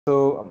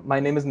So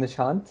my name is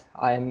Nishant.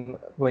 I'm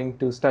going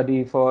to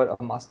study for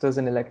a master's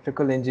in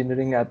electrical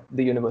engineering at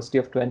the University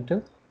of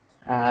Twente.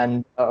 Mhm.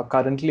 And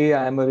currently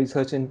I am a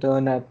research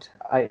intern at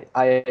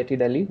IIT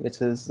Delhi,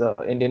 which is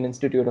Indian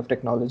Institute of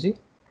Technology.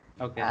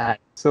 Okay. And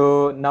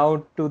so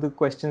now to the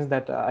questions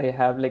that I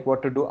have, like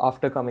what to do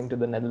after coming to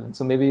the Netherlands.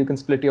 So maybe you can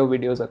split your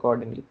videos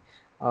accordingly.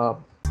 Uh,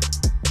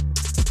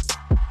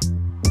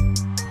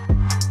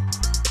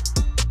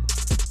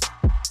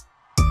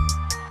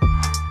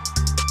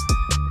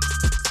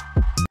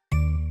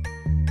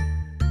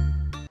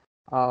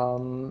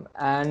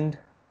 and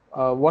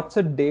what's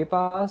a day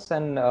pass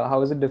and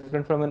how is it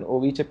different from an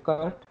OV chip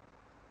card?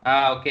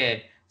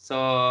 Okay.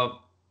 So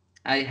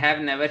I have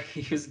never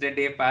used a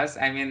day pass.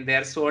 I mean,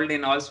 they're sold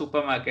in all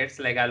supermarkets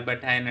like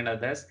Albert Heijn and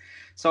others.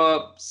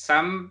 So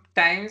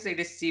sometimes it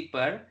is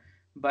cheaper,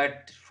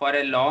 but for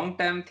a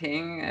long-term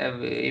thing,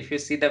 if you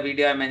see the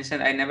video I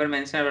mentioned, I never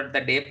mentioned about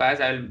the day pass.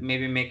 I'll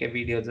maybe make a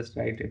video, just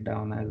write it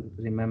down. I'll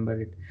remember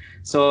it.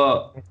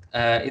 So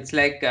it's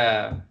like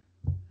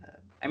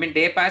I mean,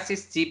 day pass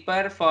is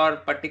cheaper for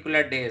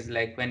particular days.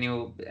 Like when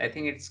you, I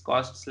think it's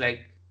costs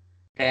like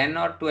 10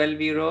 or 12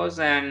 euros,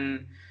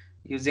 and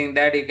using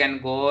that you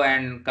can go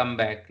and come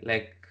back.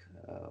 Like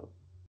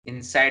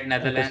inside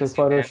Okay, so Netherlands,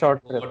 you for a can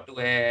short go trip. to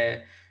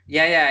a,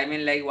 yeah. I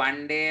mean, like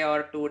 1 day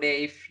or 2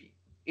 day. If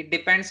it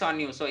depends on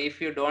you. So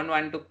if you don't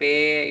want to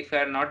pay, if you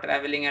are not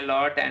traveling a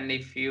lot, and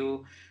if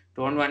you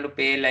don't want to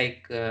pay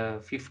like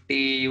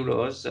 50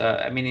 euros.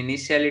 I mean,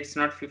 initially it's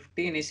not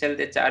 50. Initially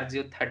they charge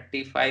you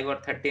 35 or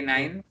Mm.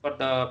 39 for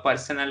the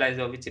personalized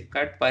OV chip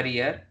card per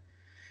year.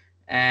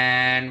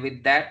 And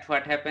with that,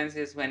 what happens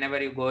is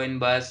whenever you go in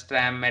bus,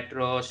 tram,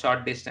 metro,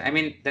 short distance. I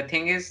mean, the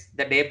thing is,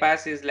 the day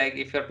pass is like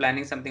if you're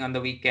planning something on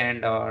the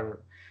weekend or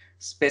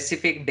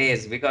specific Mhm.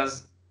 days,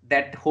 because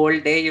that whole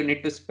day you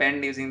need to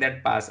spend using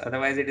that pass.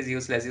 Otherwise, it is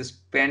useless. You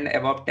spend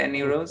above 10 Okay.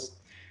 euros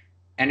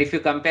and if you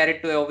compare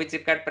it to a OV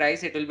chip card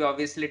price, it will be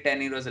obviously 10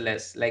 euros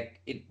less. Like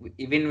it,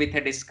 even with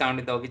a discount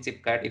with the OV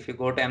chip card, if you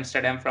go to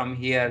Amsterdam from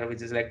here,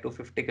 which is like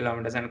 250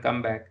 kilometers and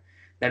come back,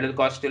 that will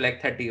cost you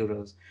like 30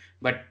 euros.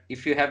 But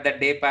if you have that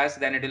day pass,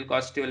 then it will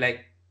cost you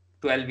like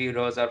 12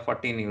 euros or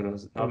 14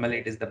 euros. Normally Okay.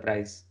 it is the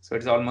price. So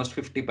it's almost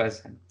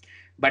 50%.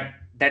 But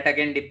that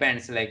again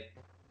depends. Like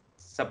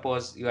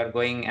suppose you are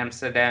going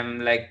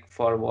Amsterdam like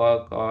for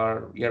work,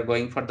 or you're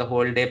going for the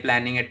whole day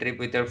planning a trip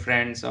with your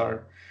friends,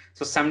 or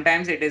so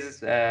sometimes it is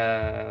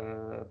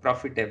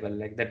profitable,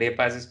 like the day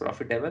pass is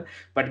profitable,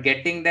 but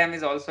getting them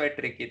is also a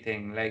tricky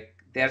thing. Like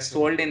they are Mhm.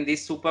 sold in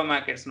these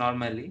supermarkets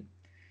normally.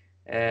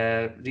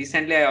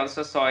 Recently I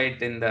also saw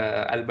it in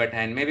the Albert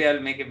Heijn. Maybe I'll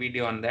make a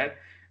video on that.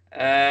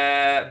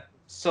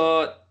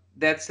 So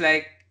that's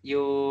like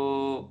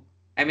you,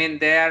 I mean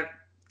they are,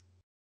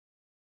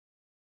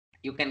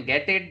 you can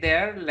get it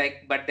there,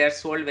 like, but they're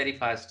sold very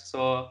fast.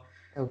 So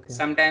Okay.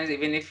 sometimes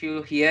even if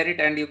you hear it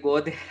and you go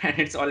there and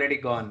it's already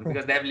gone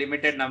because they have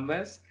limited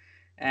numbers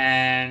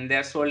and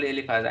they're sold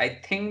really fast. I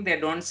think they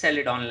don't sell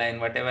it online,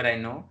 whatever I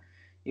know.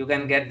 You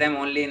can get Mhm. them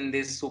only in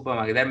this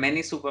supermarket. There are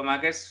many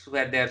supermarkets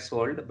where they are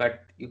sold,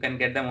 but you can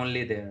get them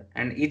only there.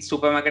 And each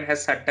supermarket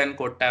has certain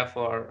quota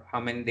for how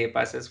many day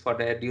passes for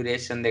the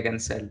duration they can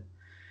sell,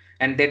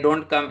 and they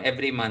don't come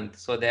every month,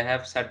 so they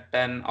have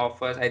certain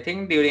offers. I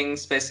think during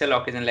special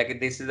occasion, like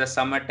this is the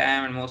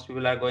summertime and most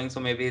people are going, so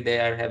maybe they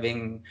are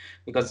having,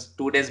 because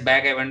 2 days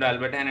back I went to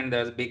Albert Heijn and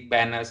there was big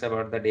banners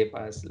about the day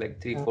pass, like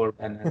three Mm. four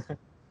banners.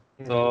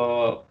 Yeah.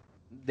 So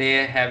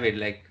they have it,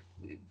 like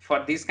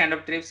for these kind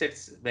of trips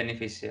it's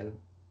beneficial.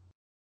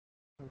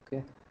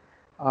 Okay.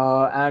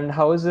 And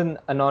how is an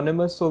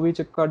anonymous OV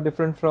chip card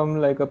different from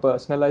like a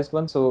personalized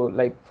one? So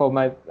like for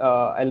my,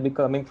 I'll be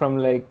coming from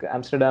like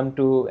Amsterdam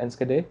to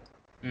Enschede.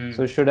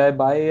 So Mm. should I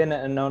buy an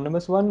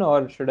anonymous one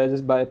or should I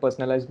just buy a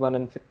personalized one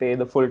and pay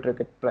the full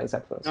ticket price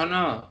at No, first?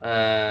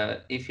 no.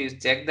 If you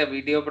check the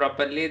video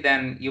properly,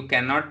 then you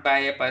cannot buy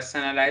a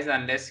personalized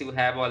unless you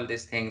have all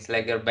these things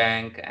like your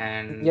bank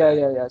and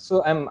Yeah.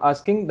 So I'm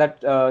asking that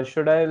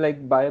should I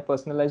like buy a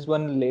personalized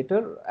one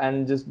later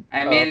and just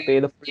I mean, pay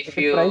the full if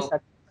ticket price you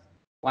at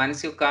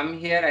once you come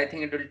here, I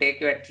think it will take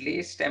you at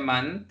least a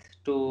month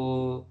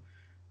to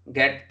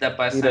get the be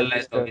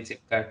personalized registered? OV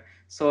chip card.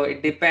 So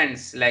it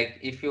depends. Like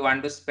if you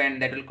want to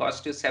spend, that will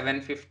cost you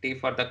 750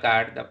 for the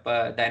card,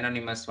 the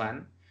anonymous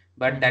one,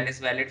 but that Mm-hmm. is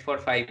valid for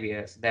 5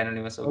 years. The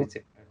anonymous OV Okay.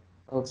 chip card.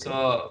 Okay.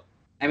 So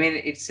I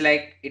mean, it's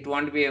like it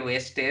won't be a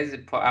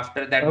wastage. For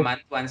after that Okay.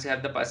 month, once you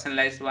have the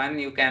personalized one,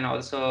 you can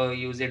also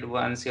use it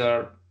once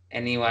your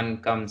anyone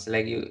comes.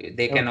 Like you,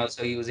 they can Okay.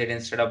 also use it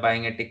instead of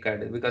buying a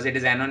ticket because it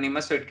is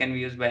anonymous, so it can be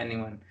used by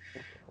anyone.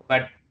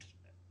 But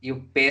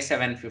you pay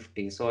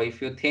 750. So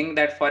if you think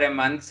that for a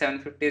month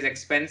 750 is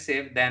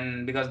expensive,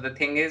 then because the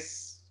thing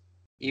is,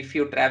 if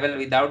you travel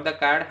without the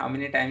card, how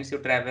many times you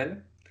travel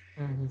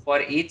Mm-hmm.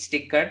 for each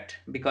ticket,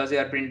 because you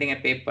are printing a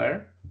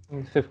paper,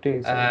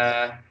 50, so it's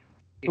uh,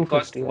 it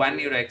costs 250. Yeah. 1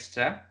 euro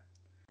extra.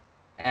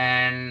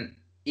 And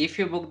if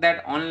you book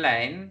that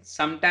online,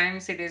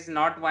 sometimes it is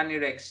not 1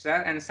 euro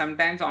extra, and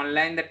sometimes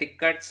online the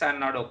tickets are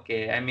not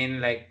okay. I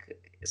mean, like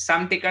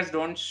some tickets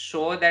don't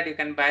show that you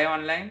can buy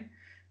online,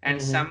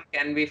 and Mm-hmm. some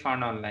can be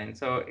found online.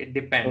 So it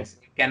depends.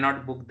 Okay. You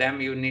cannot book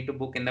them. You need to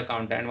book in the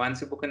counter. And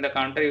once you book in the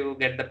counter, you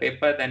get the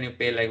paper, then you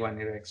pay like 1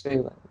 euro extra. Pay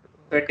one.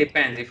 So it Okay.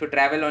 depends. If you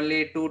travel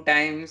only 2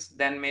 times,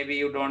 then maybe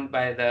you don't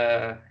buy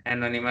the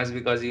anonymous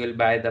because you will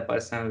buy the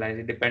personalized.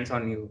 It depends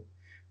on you.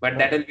 But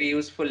that Right. will be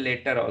useful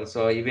later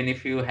also. Even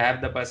if you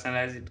have the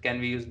personalized, it can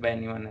be used by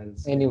anyone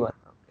else. Anyone.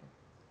 Okay.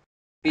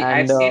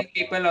 I've And seen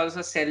people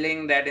also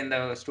selling that in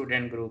the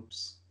student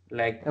groups.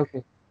 Like,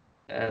 okay.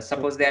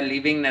 suppose Okay. they are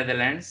leaving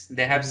Netherlands,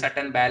 they have Mm-hmm.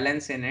 certain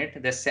balance in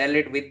it, they sell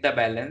it with the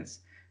balance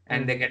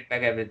and they Mm-hmm. get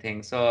back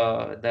everything.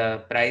 So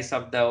the price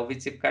of the OV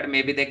chip card,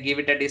 maybe they give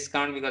it a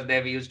discount because they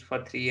have used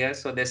for 3 years.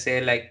 So they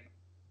say like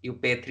you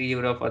pay 3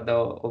 euro for the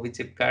OV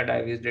chip card.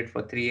 I've used it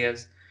for 3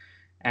 years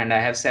and I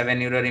have 7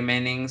 euro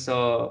remaining.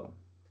 So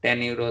 10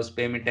 euros,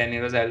 pay me 10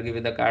 euros. I'll give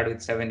you the card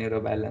with 7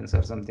 euro balance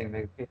or something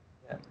like that. Okay.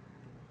 Yeah.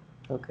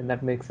 Okay,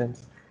 that makes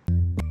sense.